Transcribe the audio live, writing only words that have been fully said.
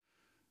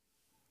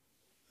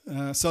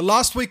So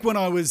last week when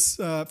I was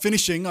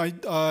finishing,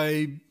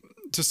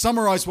 to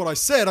summarize what I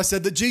said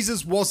that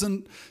Jesus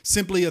wasn't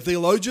simply a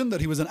theologian,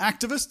 that he was an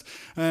activist,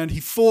 and he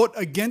fought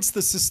against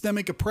the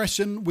systemic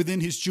oppression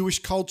within his Jewish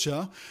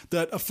culture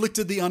that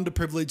afflicted the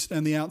underprivileged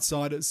and the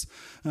outsiders.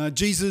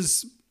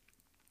 Jesus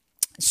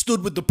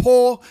stood with the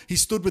poor, he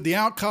stood with the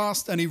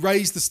outcast, and he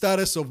raised the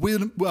status of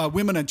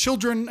women and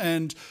children,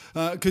 and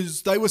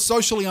because they were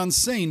socially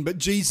unseen, but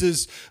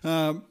Jesus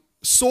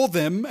saw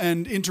them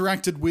and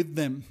interacted with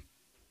them.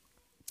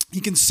 He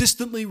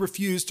consistently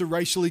refused to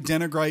racially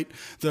denigrate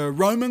the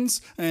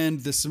Romans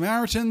and the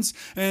Samaritans.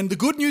 And the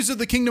good news of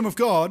the kingdom of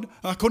God,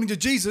 according to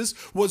Jesus,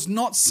 was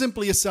not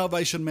simply a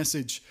salvation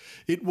message.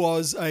 It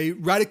was a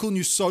radical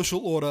new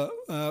social order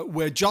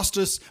where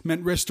justice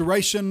meant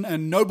restoration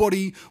and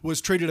nobody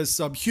was treated as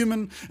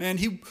subhuman. And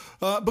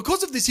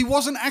because of this, he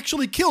wasn't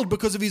actually killed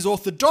because of his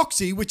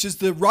orthodoxy, which is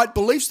the right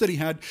beliefs that he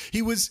had.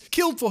 He was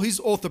killed for his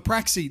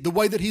orthopraxy, the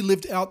way that he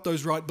lived out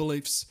those right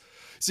beliefs.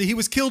 See, he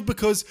was killed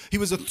because he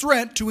was a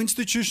threat to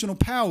institutional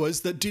powers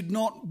that did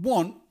not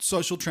want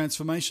social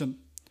transformation.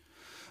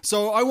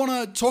 So I want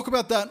to talk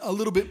about that a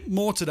little bit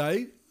more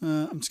today.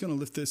 I'm just going to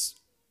lift this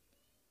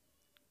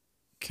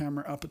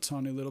camera up a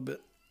tiny little bit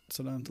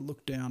so I don't have to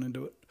look down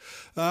into it.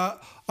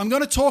 I'm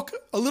going to talk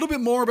a little bit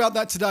more about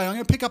that today. I'm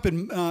going to pick up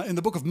in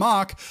the book of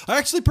Mark. I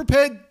actually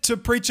prepared to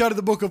preach out of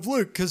the book of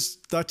Luke because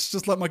that's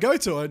just like my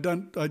go-to. I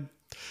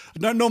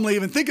don't normally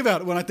even think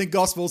about it when I think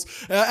Gospels.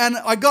 And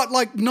I got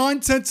like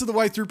 9/10 of the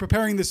way through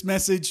preparing this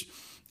message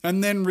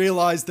and then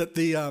realized that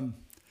the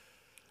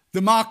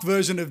Mark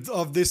version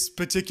of this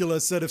particular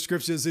set of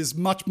scriptures is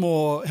much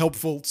more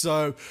helpful.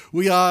 So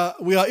we are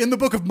in the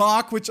book of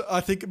Mark, which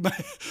I think,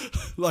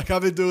 like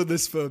I've been doing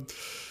this for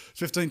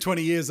 15,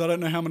 20 years. I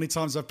don't know how many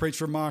times I've preached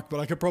from Mark, but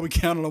I could probably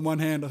count it on one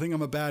hand. I think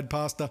I'm a bad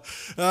pastor.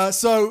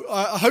 So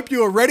I hope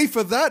you are ready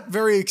for that.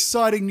 Very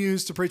exciting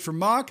news to preach from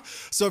Mark.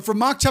 So from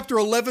Mark chapter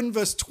 11,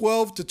 verse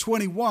 12 to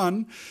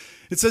 21,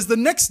 it says, "The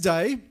next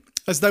day,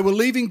 as they were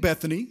leaving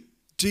Bethany,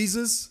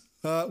 Jesus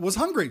was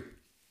hungry.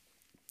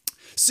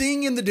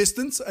 Seeing in the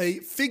distance a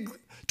fig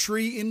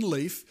tree in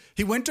leaf,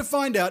 he went to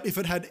find out if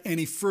it had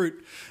any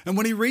fruit. And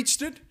when he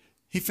reached it,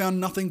 he found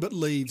nothing but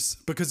leaves,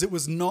 because it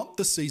was not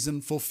the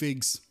season for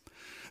figs.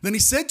 Then he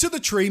said to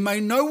the tree, 'May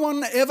no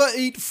one ever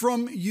eat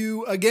from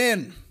you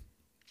again.'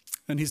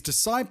 And his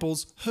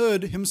disciples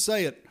heard him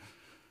say it.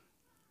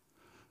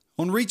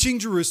 On reaching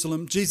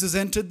Jerusalem, Jesus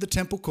entered the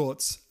temple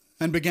courts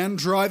and began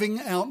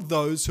driving out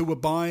those who were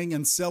buying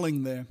and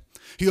selling there.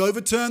 He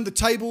overturned the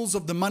tables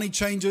of the money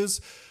changers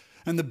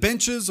and the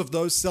benches of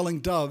those selling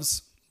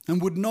doves,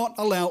 and would not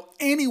allow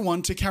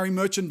anyone to carry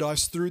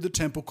merchandise through the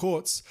temple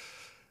courts.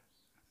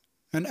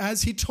 And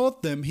as he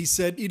taught them, he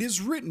said, 'It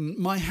is written,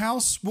 my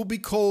house will be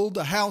called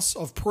a house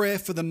of prayer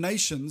for the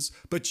nations,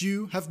 but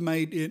you have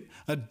made it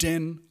a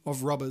den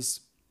of robbers.'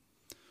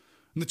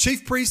 And the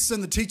chief priests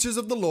and the teachers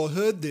of the law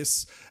heard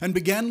this and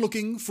began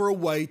looking for a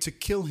way to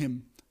kill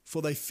him,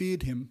 for they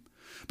feared him,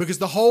 because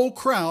the whole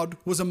crowd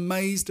was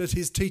amazed at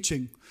his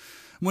teaching.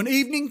 When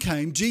evening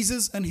came,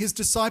 Jesus and his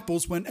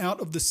disciples went out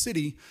of the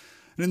city,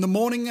 and in the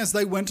morning as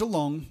they went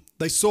along,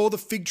 they saw the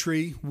fig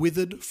tree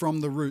withered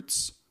from the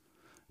roots.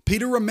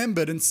 Peter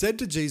remembered and said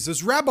to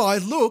Jesus, 'Rabbi,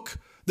 look,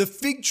 the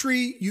fig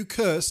tree you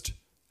cursed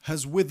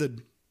has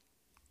withered.'"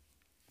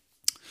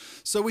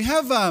 So we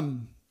have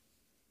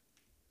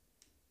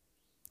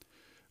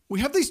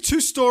these two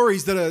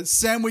stories that are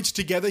sandwiched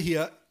together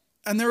here,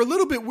 and they're a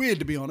little bit weird,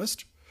 to be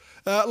honest.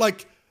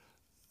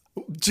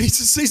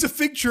 Jesus sees a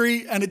fig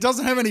tree and it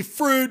doesn't have any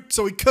fruit,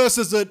 so he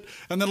curses it,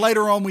 and then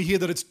later on we hear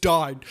that it's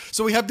died.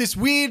 So we have this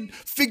weird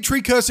fig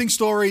tree cursing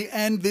story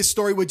and this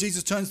story where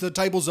Jesus turns the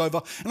tables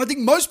over. And I think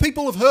most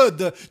people have heard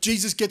that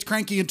Jesus gets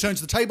cranky and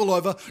turns the table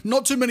over.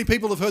 Not too many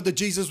people have heard that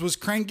Jesus was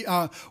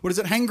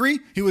hangry?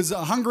 He was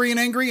hungry and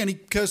angry and he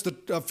cursed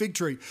a fig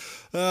tree.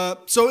 I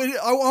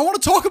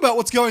want to talk about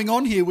what's going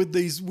on here with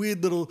these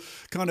weird little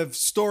kind of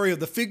story of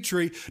the fig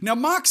tree. Now,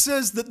 Mark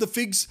says that the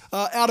figs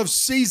are out of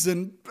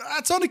season.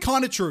 That's only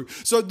kind of true.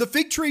 So the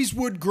fig trees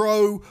would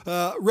grow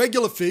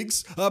regular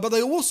figs, but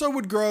they also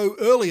would grow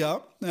earlier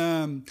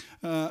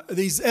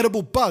these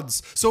edible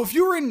buds. So if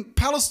you were in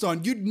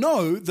Palestine, you'd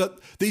know that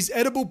these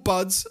edible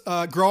buds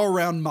grow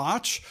around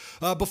March,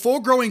 before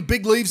growing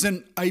big leaves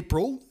in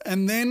April,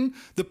 and then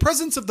the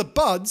presence of the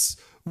buds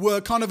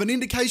were kind of an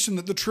indication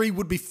that the tree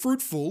would be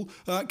fruitful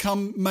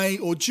come May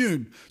or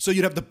June. So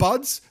you'd have the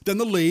buds, then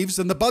the leaves,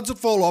 and the buds would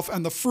fall off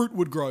and the fruit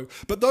would grow.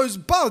 But those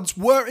buds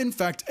were in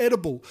fact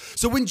edible.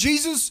 So when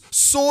Jesus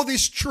saw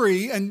this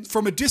tree and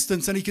from a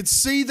distance and he could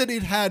see that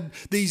it had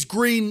these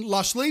green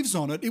lush leaves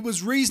on it, it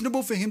was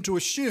reasonable for him to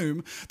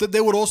assume that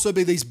there would also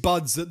be these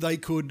buds that they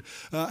could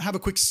have a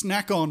quick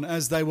snack on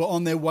as they were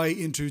on their way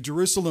into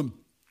Jerusalem.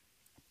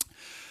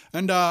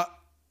 And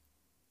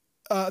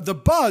the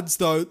buds,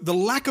 though, the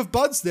lack of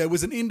buds there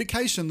was an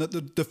indication that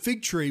the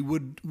fig tree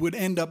would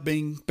end up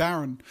being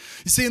barren.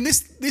 You see, and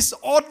this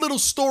odd little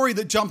story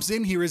that jumps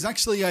in here is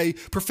actually a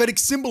prophetic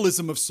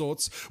symbolism of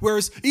sorts,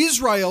 whereas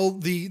Israel,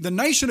 the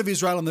nation of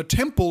Israel and the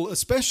temple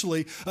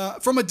especially,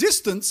 from a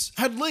distance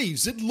had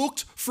leaves. It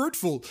looked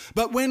fruitful.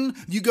 But when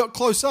you got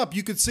close up,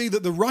 you could see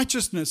that the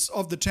righteousness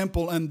of the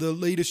temple and the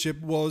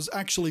leadership was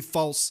actually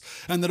false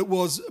and that it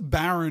was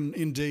barren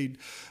indeed.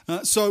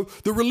 So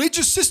the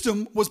religious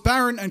system was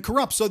barren and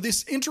corrupt. So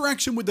this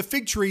interaction with the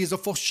fig tree is a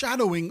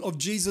foreshadowing of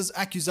Jesus'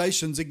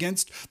 accusations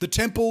against the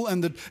temple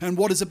and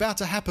what is about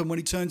to happen when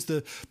he turns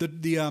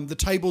the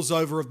tables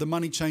over of the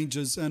money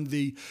changers and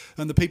the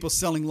people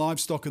selling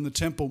livestock in the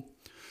temple.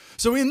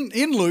 So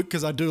in Luke,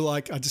 because I'm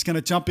just going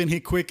to jump in here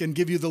quick and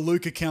give you the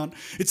Luke account.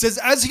 It says,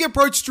 as he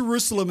approached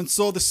Jerusalem and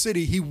saw the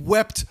city, he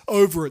wept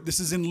over it. This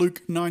is in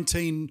Luke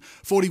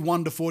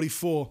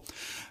 19:41-44.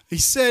 He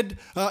said,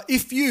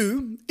 if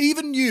you,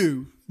 even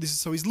you,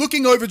 so he's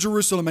looking over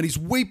Jerusalem and he's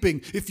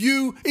weeping. If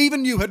you,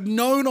 even you, had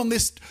known on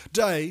this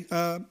day,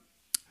 had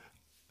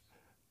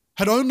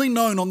only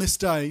known on this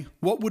day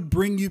what would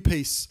bring you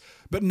peace,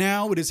 but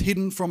now it is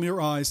hidden from your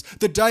eyes.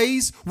 The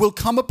days will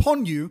come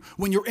upon you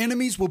when your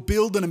enemies will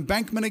build an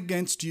embankment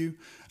against you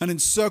and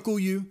encircle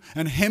you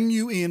and hem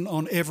you in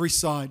on every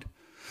side.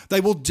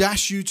 They will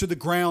dash you to the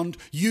ground,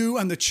 you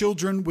and the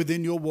children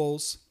within your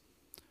walls.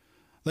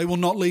 They will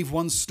not leave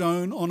one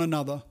stone on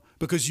another,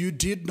 because you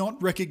did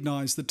not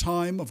recognize the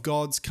time of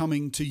God's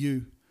coming to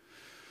you.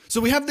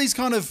 So we have these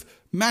kind of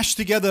mashed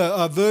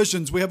together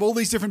versions. We have all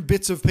these different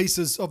bits of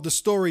pieces of the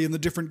story in the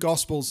different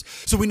Gospels.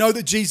 So we know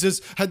that Jesus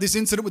had this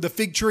incident with the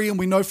fig tree, and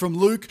we know from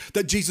Luke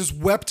that Jesus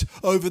wept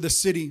over the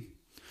city.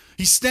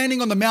 He's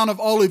standing on the Mount of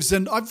Olives,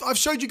 and I've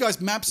showed you guys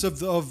maps of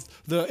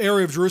the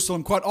area of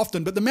Jerusalem quite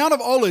often, but the Mount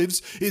of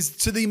Olives is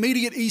to the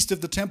immediate east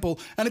of the temple,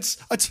 and it's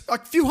a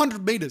few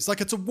hundred meters,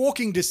 like it's a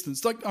walking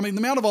distance. The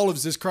Mount of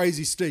Olives is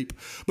crazy steep,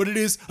 but it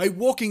is a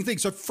walking thing.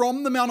 So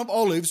from the Mount of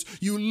Olives,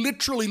 you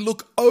literally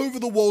look over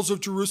the walls of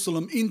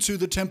Jerusalem into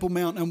the Temple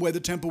Mount and where the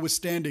temple was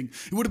standing.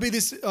 It would be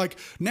this,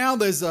 now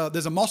there's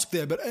a mosque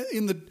there, but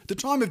in the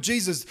time of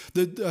Jesus,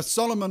 not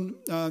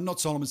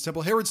Solomon's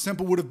temple, Herod's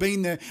temple would have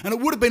been there, and it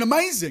would have been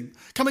amazing.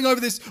 Coming over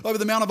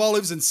the Mount of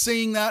Olives and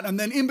seeing that, and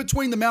then in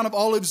between the Mount of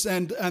Olives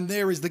and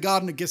there is the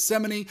Garden of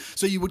Gethsemane.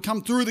 So you would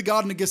come through the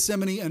Garden of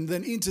Gethsemane and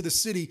then into the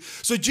city.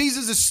 So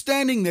Jesus is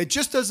standing there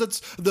just as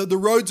it's the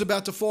road's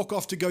about to fork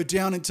off to go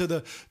down into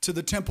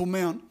the Temple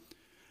Mount.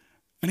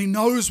 And he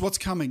knows what's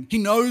coming. He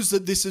knows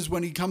that this is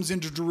when he comes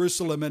into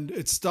Jerusalem and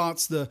it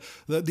starts the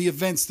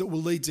events that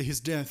will lead to his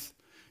death.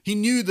 He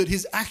knew that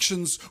his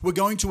actions were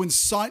going to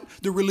incite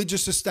the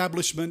religious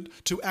establishment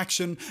to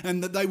action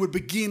and that they would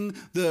begin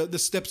the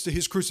steps to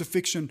his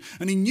crucifixion.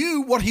 And he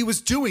knew what he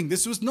was doing.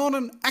 This was not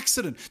an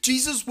accident.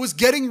 Jesus was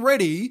getting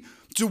ready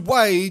to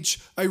wage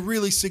a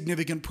really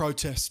significant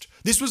protest.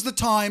 This was the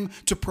time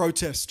to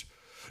protest.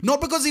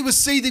 Not because he was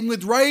seething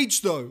with rage,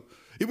 though.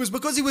 It was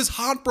because he was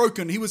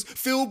heartbroken. He was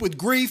filled with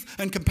grief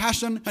and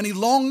compassion, and he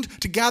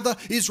longed to gather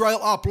Israel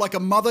up like a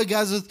mother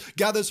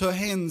gathers her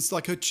hens,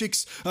 like her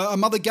chicks. A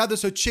mother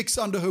gathers her chicks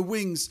under her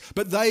wings,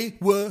 but they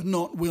were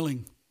not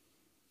willing.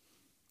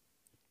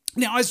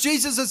 Now, as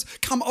Jesus has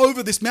come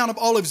over this Mount of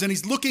Olives and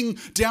he's looking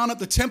down at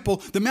the temple,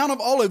 the Mount of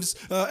Olives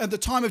at the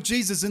time of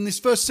Jesus in this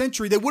first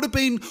century, there would have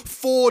been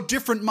 4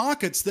 different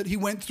markets that he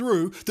went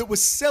through that were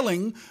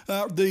selling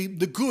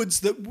the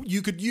goods that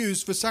you could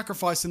use for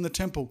sacrifice in the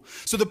temple.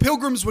 So the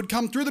pilgrims would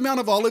come through the Mount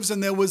of Olives,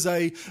 and there was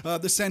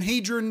the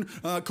Sanhedrin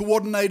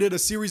coordinated a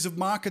series of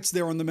markets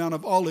there on the Mount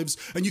of Olives,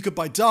 and you could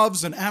buy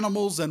doves and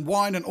animals and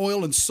wine and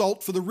oil and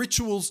salt for the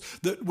rituals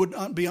that would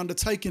be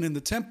undertaken in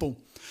the temple.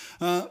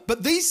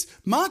 But these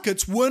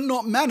markets were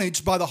not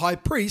managed by the high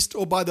priest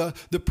or by the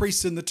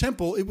priests in the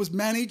temple. It was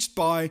managed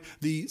by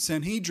the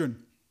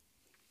Sanhedrin.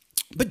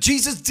 But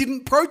Jesus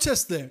didn't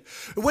protest there.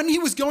 When he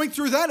was going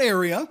through that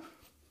area,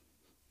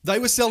 they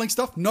were selling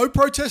stuff, no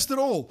protest at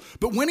all.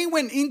 But when he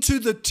went into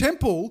the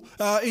temple,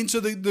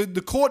 into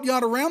the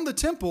courtyard around the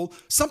temple,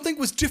 something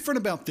was different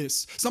about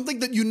this. Something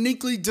that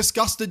uniquely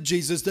disgusted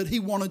Jesus that he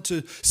wanted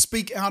to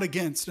speak out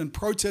against and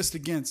protest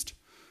against.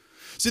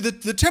 See,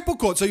 the temple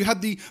court, so you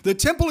had the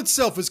temple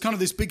itself is kind of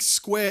this big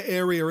square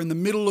area in the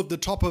middle of the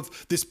top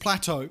of this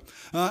plateau.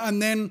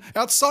 And then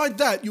outside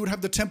that, you would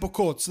have the temple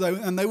courts.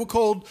 They were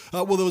called,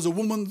 there was a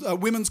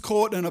women's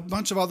court and a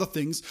bunch of other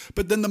things.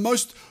 But then the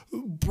most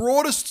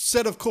broadest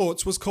set of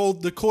courts was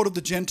called the court of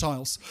the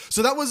Gentiles.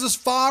 So that was as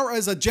far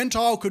as a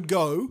Gentile could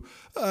go,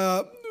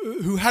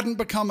 who hadn't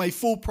become a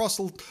full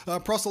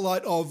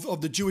proselyte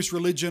of the Jewish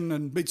religion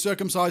and been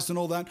circumcised and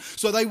all that.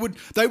 So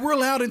they were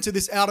allowed into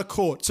this outer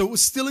court. So it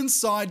was still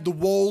inside the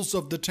walls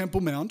of the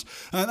Temple Mount,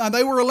 and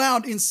they were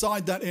allowed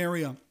inside that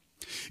area.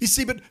 You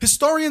see, but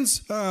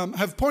historians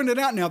have pointed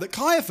out now that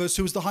Caiaphas,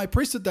 who was the high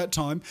priest at that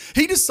time,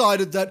 he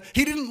decided that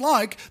he didn't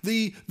like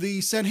the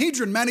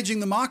Sanhedrin managing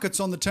the markets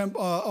on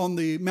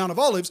the Mount of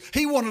Olives.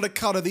 He wanted a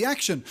cut of the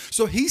action.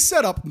 So he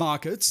set up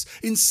markets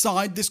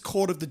inside this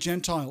court of the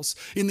Gentiles,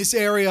 in this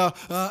area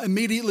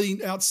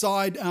immediately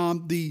outside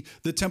the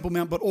Temple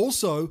Mount, but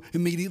also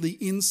immediately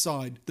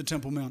inside the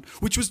Temple Mount,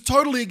 which was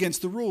totally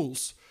against the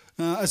rules.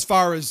 As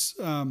far as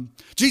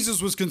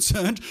Jesus was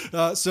concerned,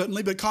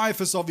 certainly, but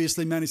Caiaphas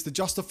obviously managed to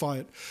justify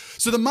it.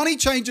 So the money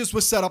changers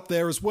were set up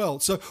there as well.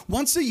 So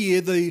once a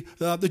year,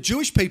 the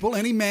Jewish people,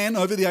 any man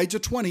over the age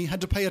of 20,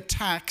 had to pay a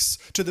tax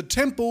to the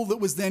temple that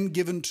was then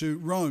given to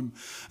Rome.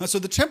 So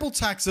the temple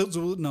tax, as it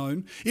was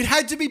known, it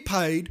had to be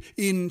paid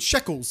in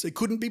shekels. It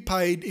couldn't be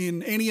paid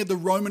in any of the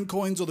Roman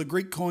coins or the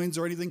Greek coins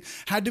or anything.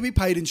 It had to be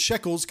paid in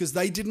shekels because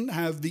they didn't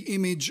have the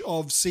image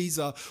of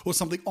Caesar or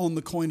something on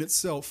the coin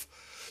itself.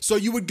 So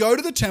you would go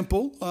to the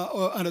temple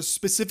at a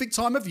specific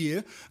time of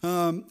year,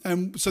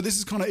 and so this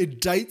is kind of,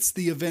 it dates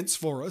the events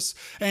for us,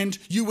 and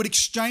you would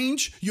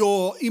exchange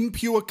your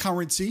impure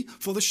currency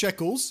for the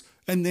shekels,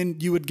 and then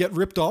you would get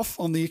ripped off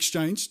on the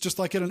exchange, just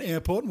like at an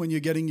airport when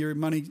you're getting your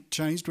money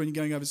changed when you're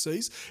going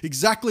overseas,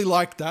 exactly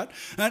like that.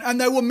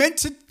 And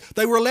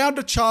they were allowed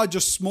to charge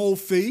a small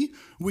fee,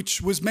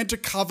 which was meant to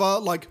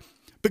cover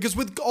because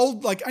with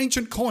old,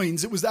 ancient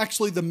coins, it was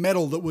actually the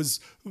metal that was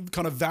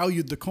kind of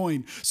valued the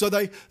coin. So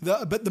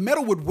but the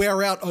metal would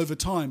wear out over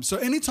time. So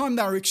anytime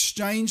they were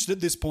exchanged at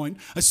this point,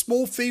 a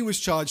small fee was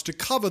charged to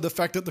cover the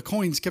fact that the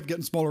coins kept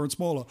getting smaller and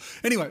smaller.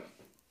 Anyway,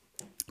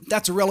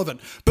 that's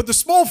irrelevant. But the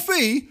small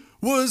fee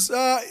was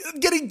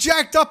getting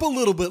jacked up a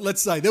little bit,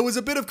 let's say. There was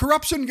a bit of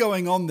corruption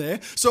going on there.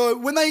 So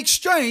when they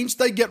exchanged,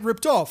 they'd get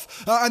ripped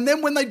off. And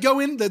then when they'd go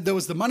in, there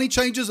was the money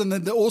changers, and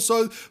then there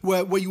also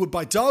where you would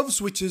buy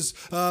doves, which is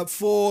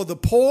for the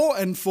poor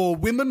and for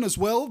women as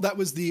well. That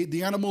was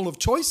the animal of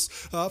choice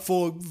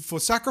for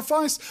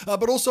sacrifice,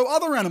 but also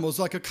other animals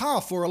like a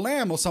calf or a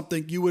lamb or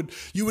something. You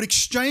would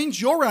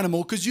exchange your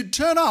animal because you'd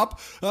turn up.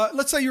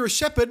 Let's say you're a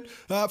shepherd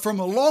from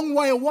a long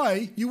way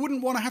away. You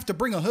wouldn't want to have to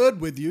bring a herd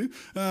with you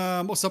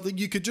or something.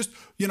 You could just,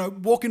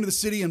 walk into the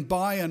city and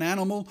buy an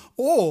animal.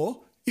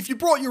 Or if you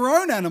brought your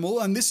own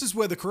animal, and this is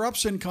where the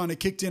corruption kind of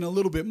kicked in a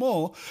little bit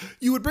more,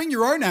 you would bring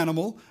your own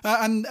animal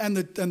and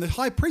the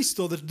high priest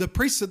or the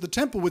priests at the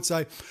temple would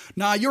say,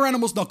 nah, your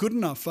animal's not good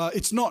enough.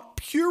 It's not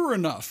pure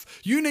enough.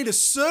 You need a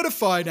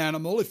certified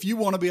animal if you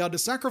want to be able to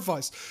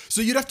sacrifice.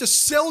 So you'd have to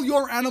sell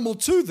your animal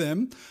to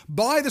them,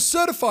 buy the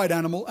certified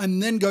animal,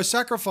 and then go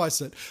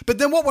sacrifice it. But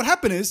then what would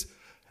happen is,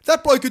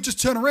 that bloke could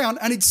just turn around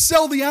and he'd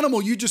sell the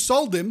animal you just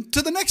sold him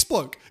to the next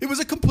bloke. It was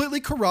a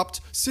completely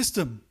corrupt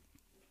system.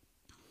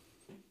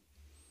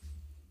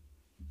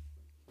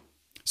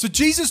 So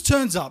Jesus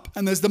turns up,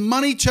 and there's the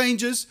money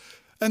changers,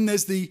 and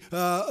there's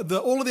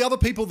all of the other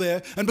people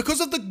there. And because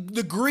of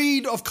the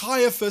greed of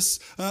Caiaphas,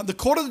 the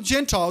court of the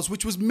Gentiles,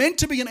 which was meant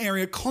to be an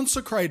area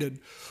consecrated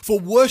for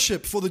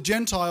worship for the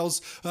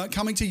Gentiles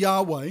coming to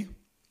Yahweh,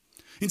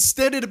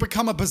 instead it had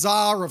become a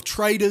bazaar of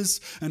traders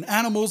and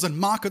animals and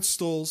market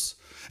stalls.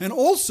 And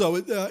also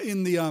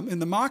in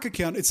the Mark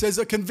account, it says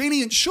a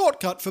convenient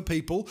shortcut for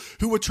people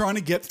who were trying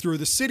to get through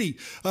the city,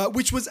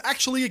 which was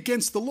actually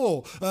against the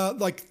law.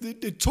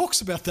 It talks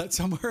about that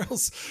somewhere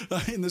else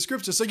in the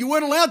scripture. So you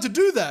weren't allowed to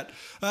do that.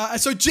 And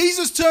so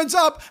Jesus turns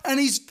up and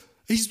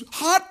he's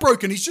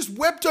heartbroken. He's just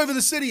wept over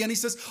the city. And he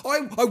says,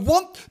 I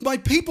want my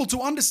people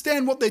to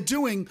understand what they're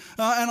doing.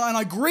 And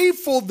I grieve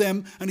for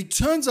them. And he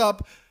turns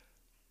up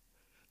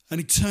and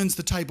he turns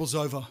the tables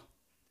over.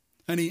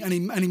 And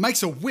he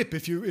makes a whip,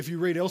 if you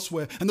read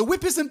elsewhere. And the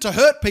whip isn't to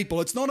hurt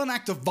people. It's not an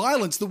act of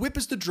violence. The whip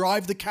is to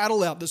drive the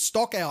cattle out, the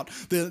stock out,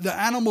 the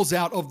animals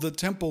out of the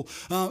temple,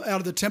 out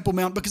of the Temple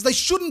Mount, because they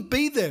shouldn't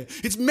be there.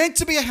 It's meant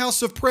to be a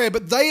house of prayer,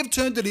 but they have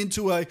turned it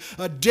into a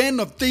den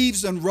of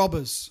thieves and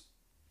robbers.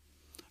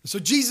 So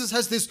Jesus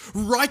has this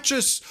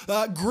righteous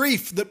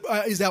grief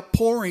that is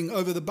outpouring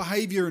over the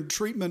behavior and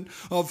treatment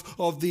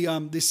of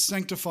this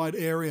sanctified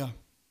area.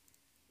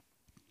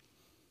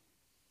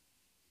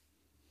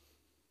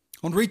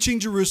 On reaching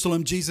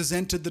Jerusalem, Jesus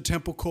entered the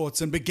temple courts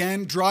and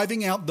began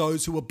driving out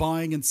those who were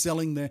buying and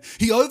selling there.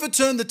 He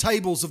overturned the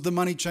tables of the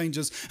money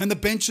changers and the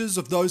benches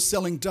of those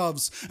selling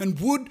doves, and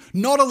would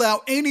not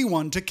allow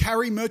anyone to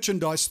carry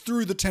merchandise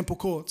through the temple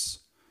courts.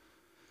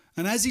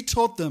 And as he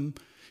taught them,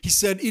 he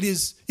said,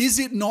 Is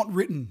it not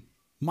written,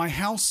 my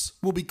house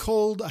will be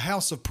called a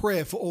house of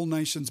prayer for all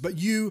nations, but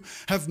you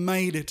have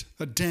made it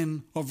a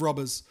den of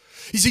robbers.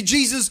 You see,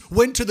 Jesus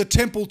went to the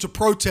temple to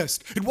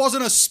protest. It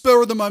wasn't a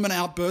spur-of-the-moment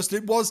outburst.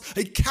 It was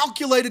a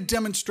calculated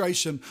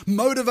demonstration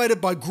motivated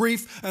by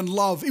grief and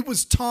love. It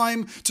was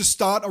time to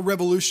start a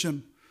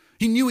revolution.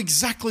 He knew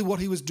exactly what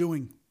he was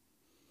doing.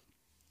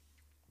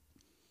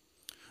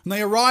 And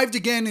they arrived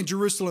again in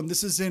Jerusalem.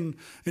 This is in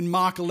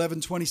Mark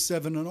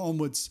 11:27 and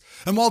onwards.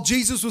 And while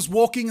Jesus was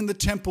walking in the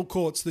temple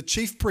courts, the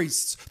chief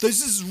priests,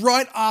 this is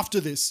right after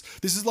this.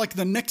 This is like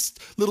the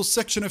next little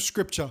section of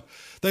scripture.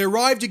 They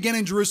arrived again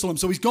in Jerusalem.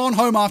 So he's gone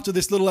home after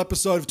this little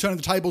episode of turning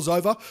the tables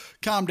over.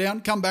 Calm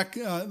down, come back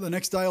the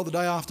next day or the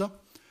day after.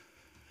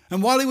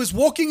 And while he was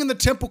walking in the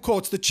temple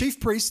courts, the chief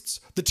priests,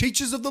 the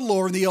teachers of the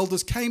law, and the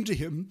elders came to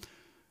him.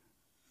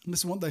 And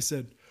listen to what they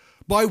said.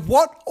 By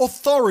what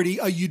authority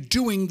are you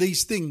doing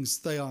these things?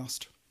 They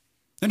asked.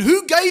 And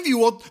who gave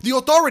you the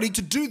authority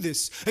to do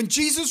this? And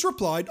Jesus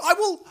replied, I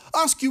will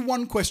ask you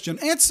one question.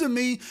 Answer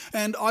me,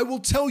 and I will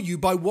tell you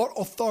by what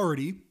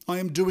authority I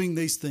am doing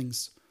these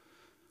things.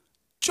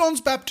 John's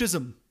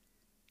baptism,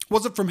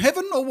 was it from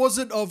heaven or was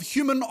it of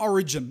human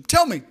origin?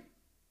 Tell me.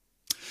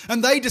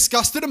 And they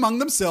discussed it among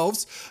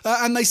themselves,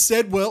 and they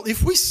said, well,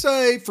 if we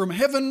say from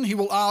heaven, he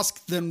will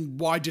ask, then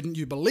why didn't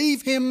you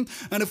believe him?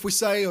 And if we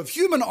say of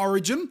human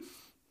origin,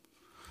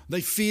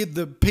 they feared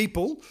the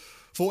people,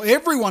 for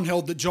everyone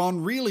held that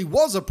John really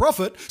was a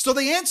prophet. So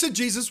they answered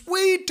Jesus,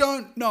 we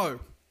don't know.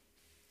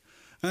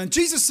 And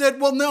Jesus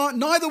said, well, no,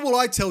 neither will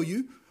I tell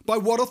you by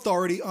what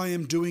authority I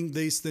am doing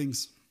these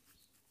things.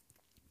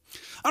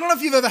 I don't know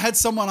if you've ever had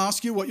someone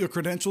ask you what your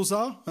credentials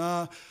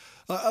are.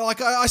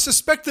 I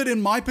suspect that in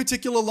my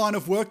particular line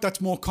of work, that's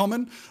more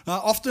common.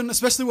 Often,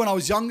 especially when I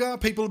was younger,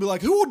 people would be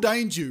like, who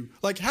ordained you?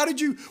 Like,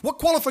 what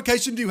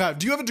qualification do you have?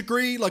 Do you have a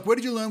degree? Like, where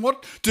did you learn?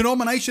 What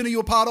denomination are you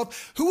a part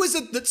of? Who is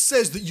it that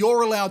says that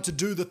you're allowed to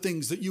do the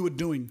things that you are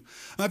doing?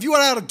 If you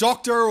had a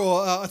doctor,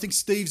 or I think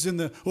Steve's in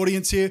the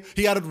audience here,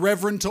 he added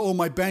reverend to all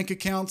my bank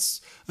accounts,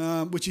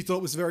 which he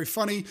thought was very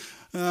funny.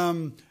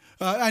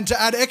 And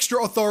to add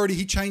extra authority,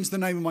 he changed the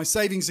name of my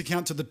savings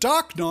account to the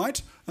Dark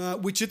Knight,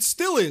 which it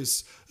still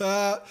is.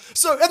 And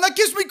that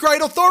gives me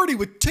great authority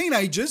with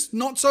teenagers.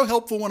 Not so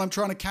helpful when I'm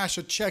trying to cash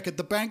a check at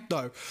the bank,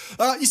 though.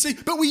 You see,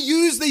 but we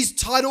use these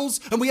titles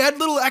and we add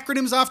little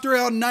acronyms after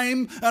our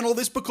name and all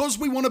this because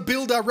we want to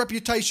build our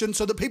reputation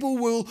so that people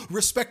will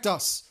respect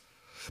us.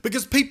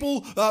 Because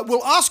people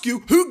will ask you,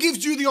 who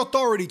gives you the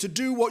authority to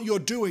do what you're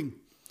doing?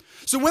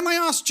 So when they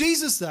ask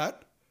Jesus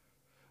that,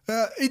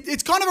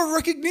 it's kind of a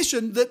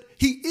recognition that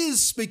he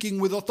is speaking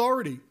with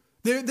authority.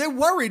 They're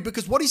worried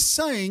because what he's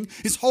saying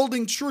is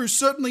holding true,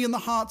 certainly in the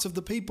hearts of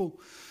the people.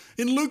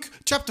 In Luke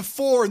chapter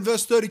 4 and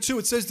verse 32,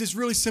 it says these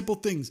really simple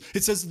things.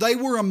 It says, they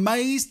were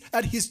amazed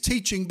at his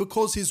teaching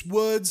because his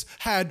words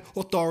had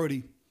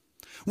authority.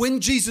 When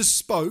Jesus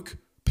spoke,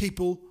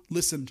 people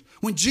listened.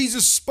 When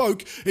Jesus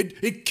spoke,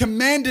 it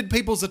commanded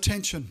people's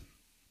attention.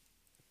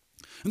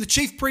 And the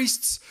chief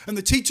priests and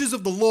the teachers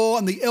of the law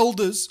and the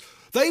elders,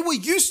 they were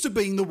used to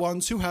being the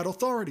ones who had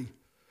authority.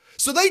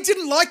 So they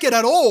didn't like it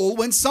at all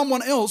when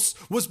someone else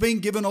was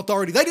being given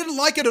authority. They didn't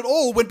like it at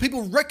all when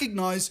people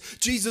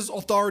recognized Jesus'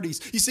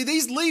 authorities. You see,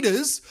 these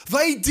leaders,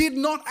 they did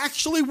not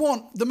actually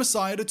want the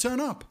Messiah to turn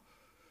up.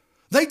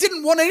 They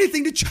didn't want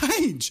anything to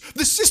change.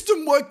 The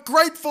system worked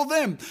great for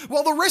them.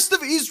 While the rest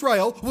of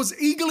Israel was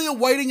eagerly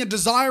awaiting and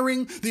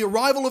desiring the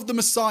arrival of the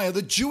Messiah,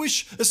 the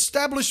Jewish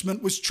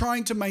establishment was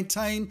trying to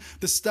maintain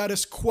the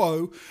status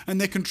quo and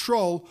their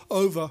control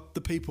over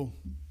the people.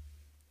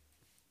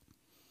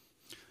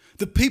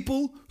 The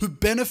people who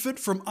benefit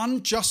from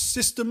unjust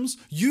systems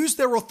use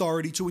their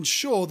authority to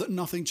ensure that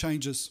nothing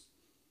changes.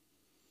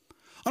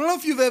 I don't know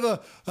if you've ever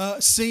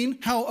seen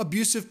how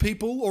abusive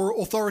people or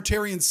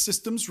authoritarian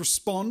systems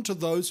respond to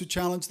those who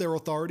challenge their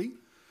authority.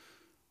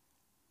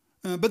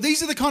 But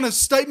these are the kind of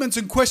statements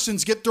and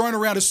questions get thrown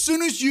around as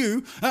soon as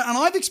you, and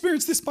I've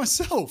experienced this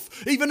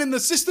myself, even in the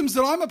systems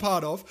that I'm a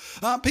part of,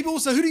 people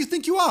will say, who do you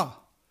think you are?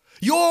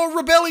 You're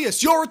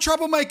rebellious. You're a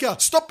troublemaker.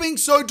 Stop being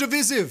so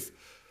divisive.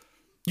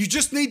 You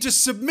just need to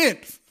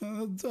submit.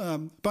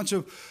 Some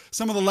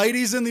of the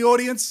ladies in the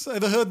audience,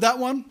 ever heard that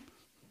one?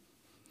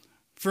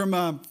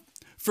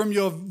 From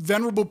your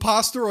venerable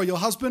pastor or your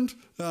husband?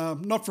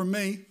 Not from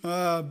me.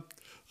 I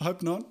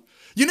hope not.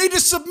 You need to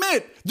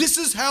submit. This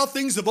is how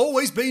things have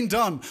always been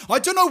done. I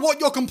don't know what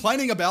you're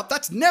complaining about.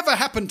 That's never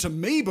happened to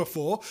me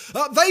before.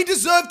 They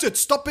deserved it.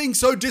 Stop being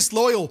so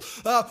disloyal.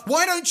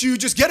 Why don't you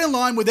just get in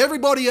line with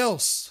everybody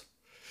else?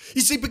 You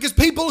see, because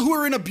people who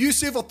are in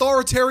abusive,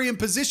 authoritarian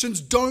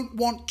positions don't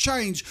want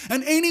change.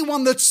 And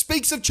anyone that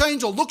speaks of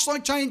change or looks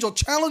like change or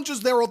challenges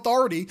their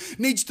authority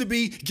needs to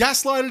be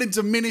gaslighted and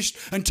diminished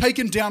and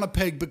taken down a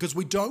peg because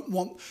we don't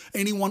want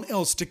anyone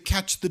else to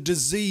catch the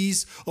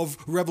disease of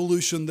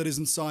revolution that is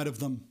inside of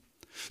them.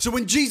 So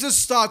when Jesus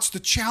starts to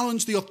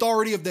challenge the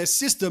authority of their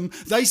system,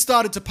 they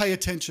started to pay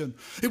attention.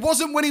 It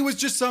wasn't when he was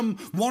just some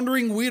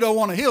wandering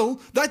weirdo on a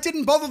hill. That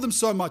didn't bother them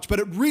so much,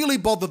 but it really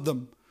bothered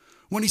them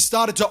when he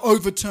started to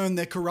overturn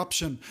their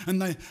corruption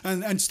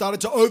and started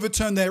to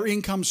overturn their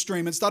income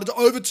stream and started to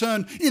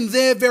overturn in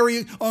their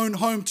very own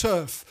home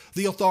turf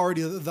the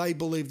authority that they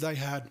believed they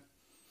had.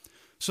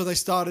 So they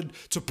started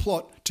to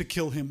plot to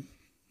kill him.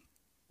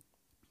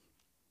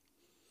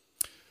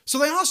 So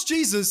they asked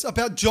Jesus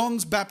about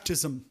John's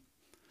baptism.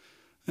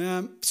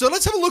 So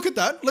let's have a look at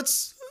that.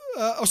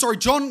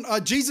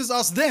 Jesus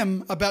asked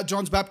them about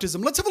John's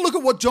baptism. Let's have a look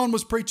at what John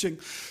was preaching.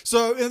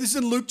 So this is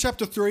in Luke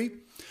chapter 3.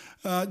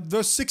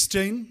 Verse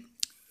 16,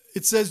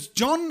 it says,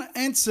 John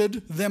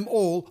answered them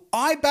all,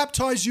 I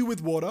baptize you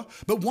with water,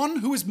 but one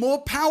who is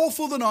more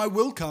powerful than I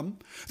will come,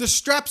 the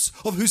straps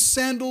of whose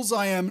sandals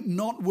I am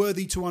not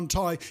worthy to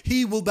untie.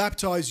 He will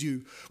baptize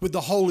you with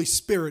the Holy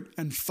Spirit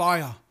and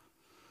fire.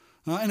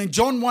 And in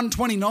John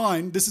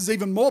 1:29, this is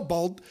even more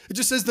bold. It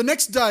just says, the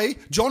next day,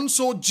 John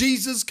saw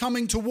Jesus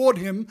coming toward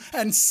him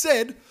and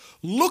said,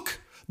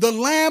 "Look, the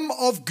Lamb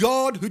of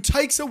God who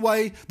takes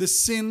away the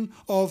sin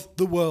of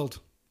the world."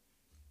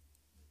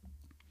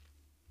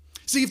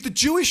 See, if the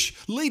Jewish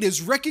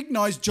leaders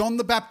recognized John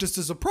the Baptist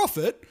as a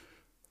prophet,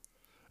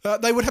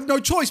 they would have no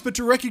choice but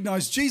to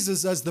recognize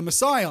Jesus as the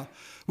Messiah,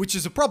 which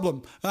is a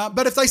problem.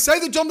 But if they say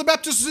that John the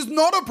Baptist is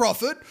not a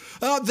prophet,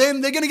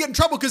 then they're going to get in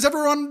trouble because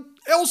everyone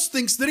else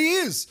thinks that he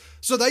is.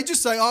 So they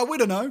just say, "Oh, we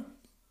don't know.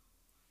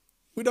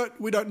 We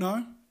don't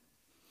know."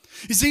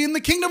 You see, in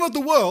the kingdom of the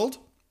world,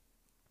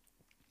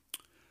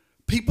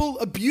 people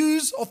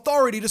abuse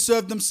authority to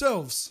serve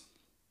themselves.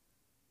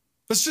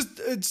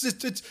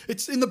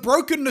 It's in the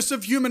brokenness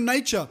of human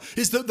nature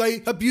is that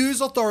they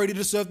abuse authority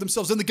to serve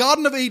themselves. In the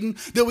Garden of Eden,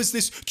 there was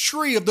this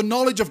tree of the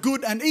knowledge of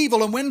good and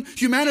evil. And when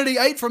humanity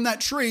ate from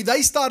that tree,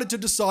 they started to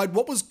decide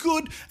what was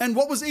good and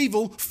what was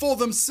evil for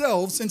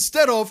themselves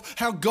instead of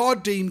how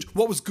God deemed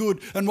what was good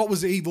and what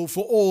was evil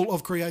for all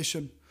of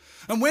creation.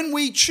 And when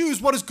we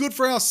choose what is good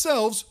for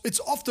ourselves,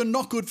 it's often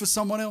not good for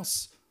someone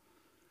else.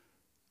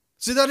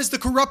 See, that is the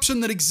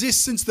corruption that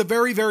exists since the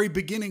very, very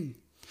beginning.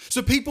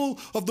 So people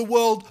of the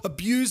world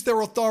abuse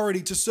their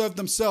authority to serve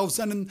themselves.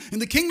 And in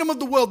the kingdom of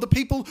the world, the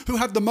people who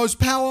have the most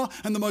power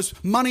and the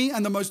most money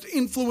and the most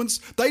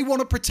influence, they want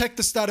to protect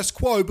the status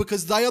quo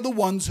because they are the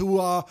ones who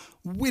are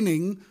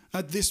winning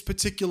at this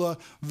particular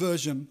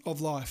version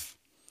of life.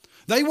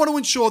 They want to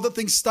ensure that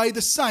things stay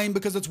the same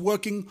because it's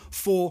working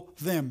for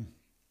them.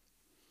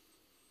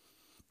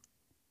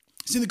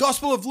 See, in the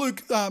Gospel of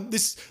Luke,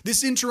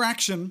 this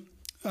interaction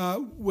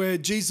where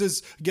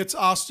Jesus gets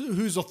asked,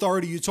 "Whose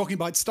authority are you talking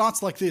about?" It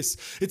starts like this.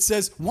 It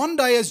says, "One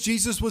day as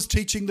Jesus was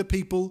teaching the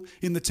people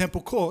in the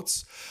temple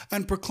courts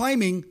and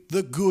proclaiming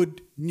the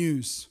good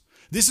news."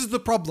 This is the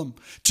problem.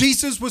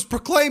 Jesus was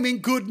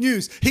proclaiming good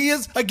news.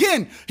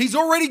 He's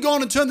already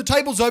gone and turned the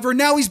tables over, and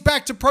now he's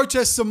back to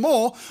protest some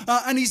more.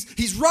 And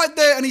he's right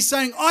there, and he's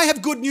saying, "I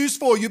have good news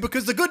for you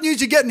because the good news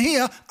you're getting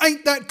here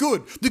ain't that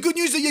good. The good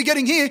news that you're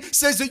getting here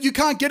says that you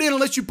can't get in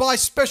unless you buy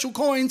special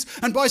coins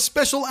and buy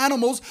special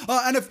animals.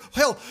 And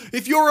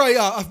if you're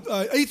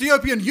a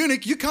Ethiopian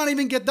eunuch, you can't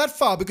even get that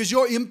far because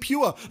you're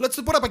impure. Let's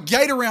put up a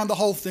gate around the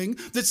whole thing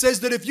that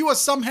says that if you are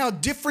somehow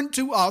different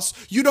to us,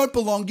 you don't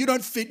belong, you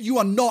don't fit, you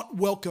are not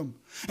welcome."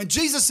 And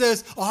Jesus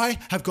says, "I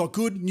have got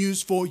good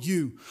news for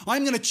you.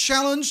 I'm going to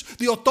challenge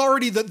the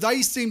authority that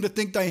they seem to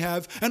think they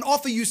have and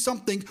offer you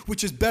something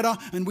which is better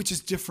and which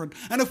is different."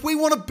 And if we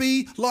want to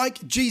be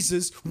like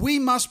Jesus, we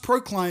must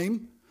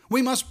protest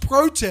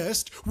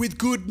with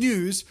good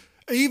news,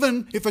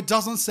 even if it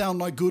doesn't sound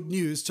like good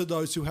news to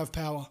those who have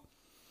power.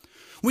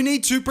 We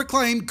need to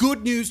proclaim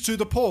good news to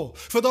the poor,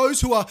 for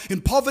those who are in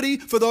poverty,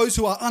 for those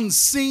who are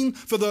unseen,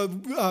 for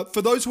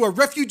those who are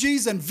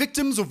refugees and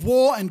victims of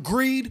war and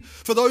greed,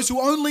 for those who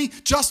are only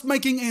just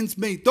making ends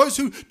meet, those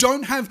who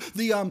don't have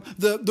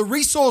the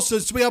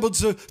resources to be able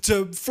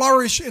to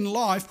flourish in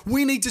life.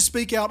 We need to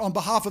speak out on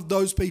behalf of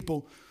those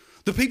people.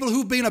 The people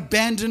who've been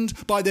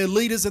abandoned by their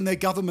leaders and their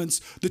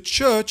governments. The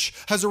church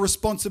has a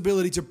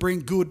responsibility to bring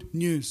good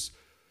news.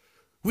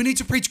 We need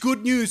to preach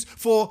good news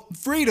for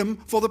freedom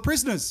for the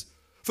prisoners,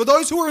 for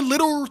those who are in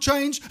literal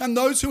change and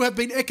those who have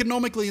been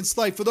economically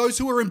enslaved, for those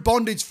who are in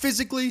bondage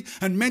physically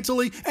and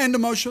mentally and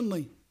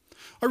emotionally.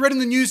 I read in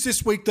the news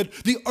this week that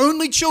the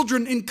only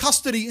children in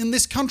custody in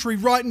this country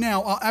right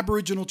now are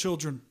Aboriginal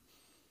children.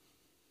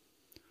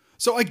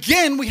 So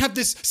again, we have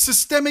this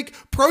systemic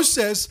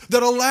process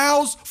that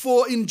allows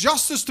for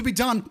injustice to be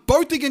done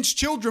both against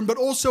children but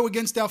also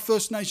against our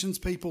First Nations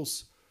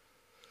peoples.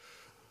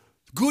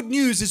 Good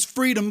news is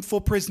freedom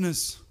for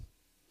prisoners.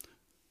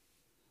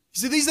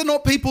 You see, these are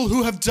not people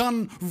who have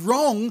done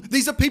wrong.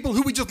 These are people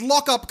who we just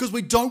lock up because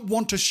we don't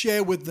want to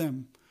share with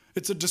them.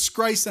 It's a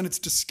disgrace and it's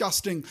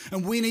disgusting.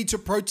 And we need to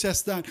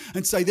protest that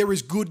and say there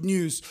is good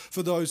news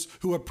for those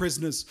who are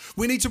prisoners.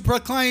 We need to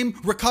proclaim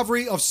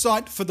recovery of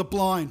sight for the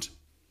blind,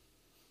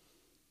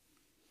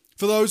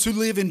 for those who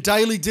live in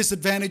daily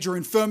disadvantage or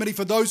infirmity,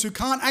 for those who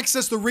can't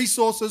access the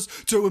resources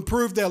to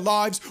improve their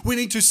lives. We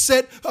need to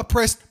set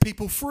oppressed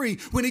people free.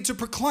 We need to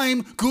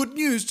proclaim good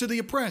news to the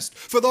oppressed,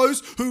 for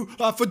those who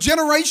for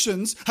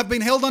generations have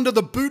been held under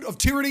the boot of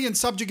tyranny and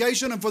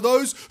subjugation, and for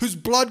those whose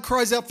blood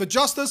cries out for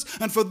justice,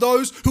 and for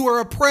those who are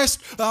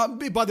oppressed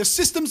by the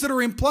systems that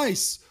are in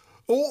place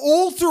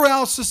all through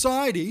our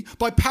society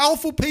by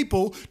powerful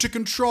people to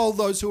control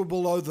those who are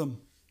below them.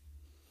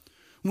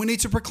 We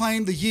need to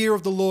proclaim the year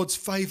of the Lord's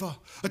favor,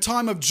 a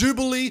time of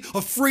jubilee,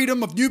 of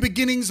freedom, of new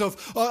beginnings, of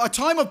a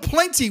time of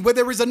plenty where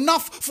there is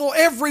enough for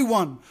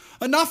everyone,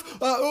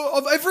 enough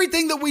of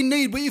everything that we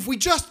need. If we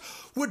just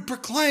would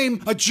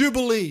proclaim a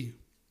jubilee,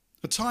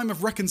 a time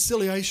of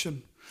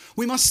reconciliation.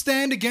 We must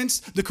stand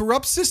against the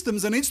corrupt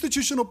systems and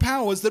institutional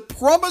powers that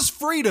promise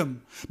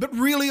freedom but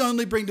really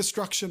only bring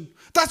destruction.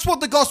 That's what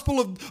the gospel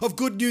of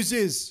good news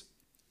is.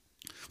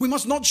 We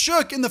must not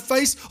shirk in the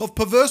face of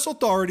perverse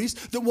authorities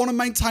that want to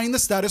maintain the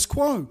status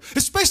quo.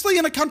 Especially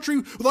in a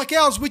country like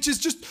ours, which is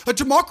just a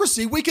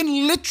democracy, we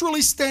can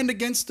literally stand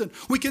against it.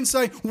 We can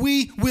say,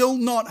 we will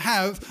not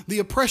have the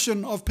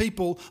oppression of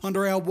people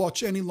under our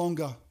watch any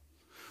longer.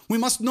 We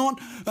must not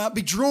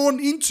be drawn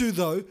into,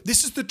 though,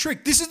 this is the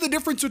trick. This is the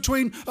difference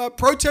between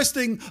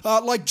protesting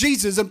like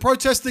Jesus and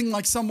protesting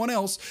like someone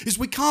else, is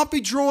we can't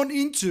be drawn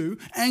into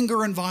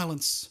anger and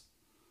violence.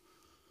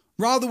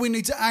 Rather, we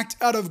need to act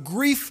out of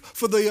grief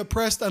for the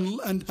oppressed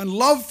and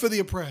love for the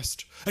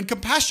oppressed and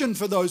compassion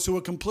for those who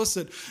are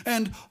complicit,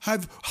 and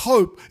have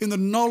hope in the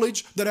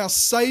knowledge that our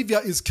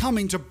Saviour is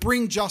coming to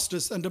bring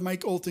justice and to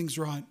make all things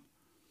right.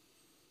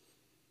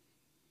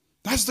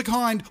 That's the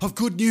kind of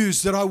good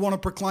news that I want to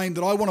proclaim,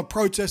 that I want to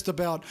protest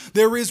about.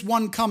 There is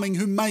one coming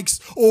who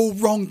makes all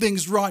wrong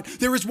things right.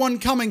 There is one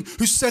coming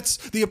who sets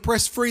the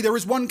oppressed free. There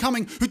is one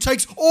coming who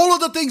takes all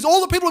of the things,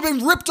 all the people have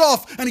been ripped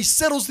off, and he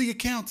settles the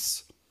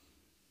accounts.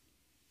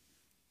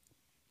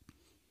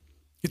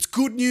 It's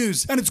good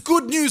news, and it's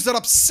good news that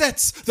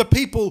upsets the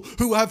people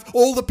who have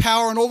all the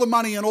power and all the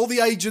money and all the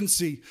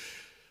agency.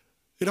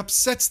 It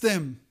upsets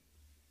them.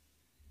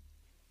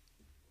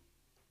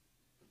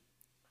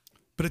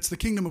 But it's the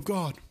kingdom of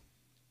God.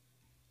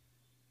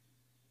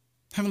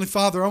 Heavenly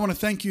Father, I want to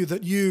thank you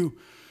that you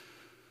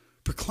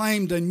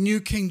proclaimed a new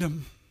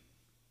kingdom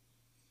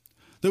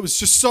that was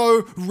just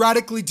so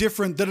radically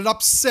different, that it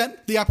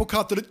upset the apple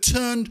cart, that it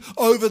turned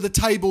over the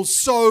table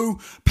so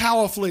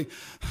powerfully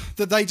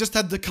that they just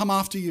had to come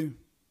after you.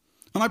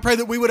 And I pray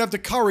that we would have the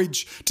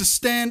courage to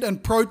stand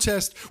and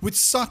protest with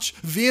such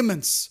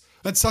vehemence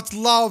and such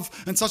love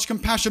and such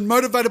compassion,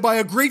 motivated by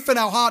a grief in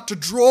our heart to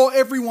draw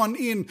everyone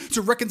in to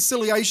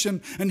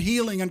reconciliation and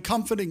healing and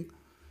comforting.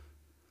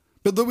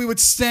 But that we would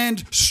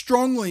stand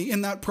strongly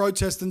in that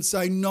protest and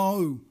say,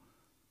 no.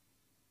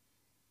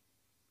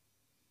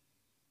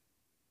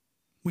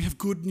 We have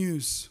good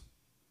news.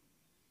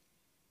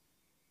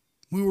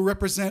 We will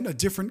represent a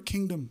different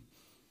kingdom.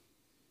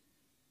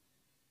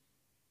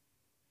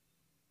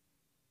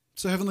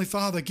 So Heavenly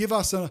Father, give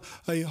us a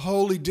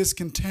holy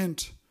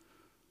discontent,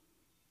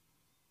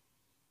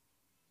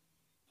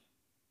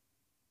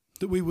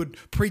 that we would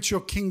preach your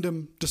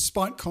kingdom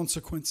despite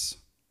consequence.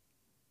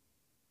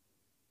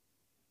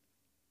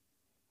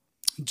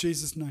 In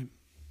Jesus' name,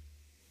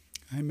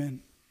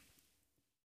 amen.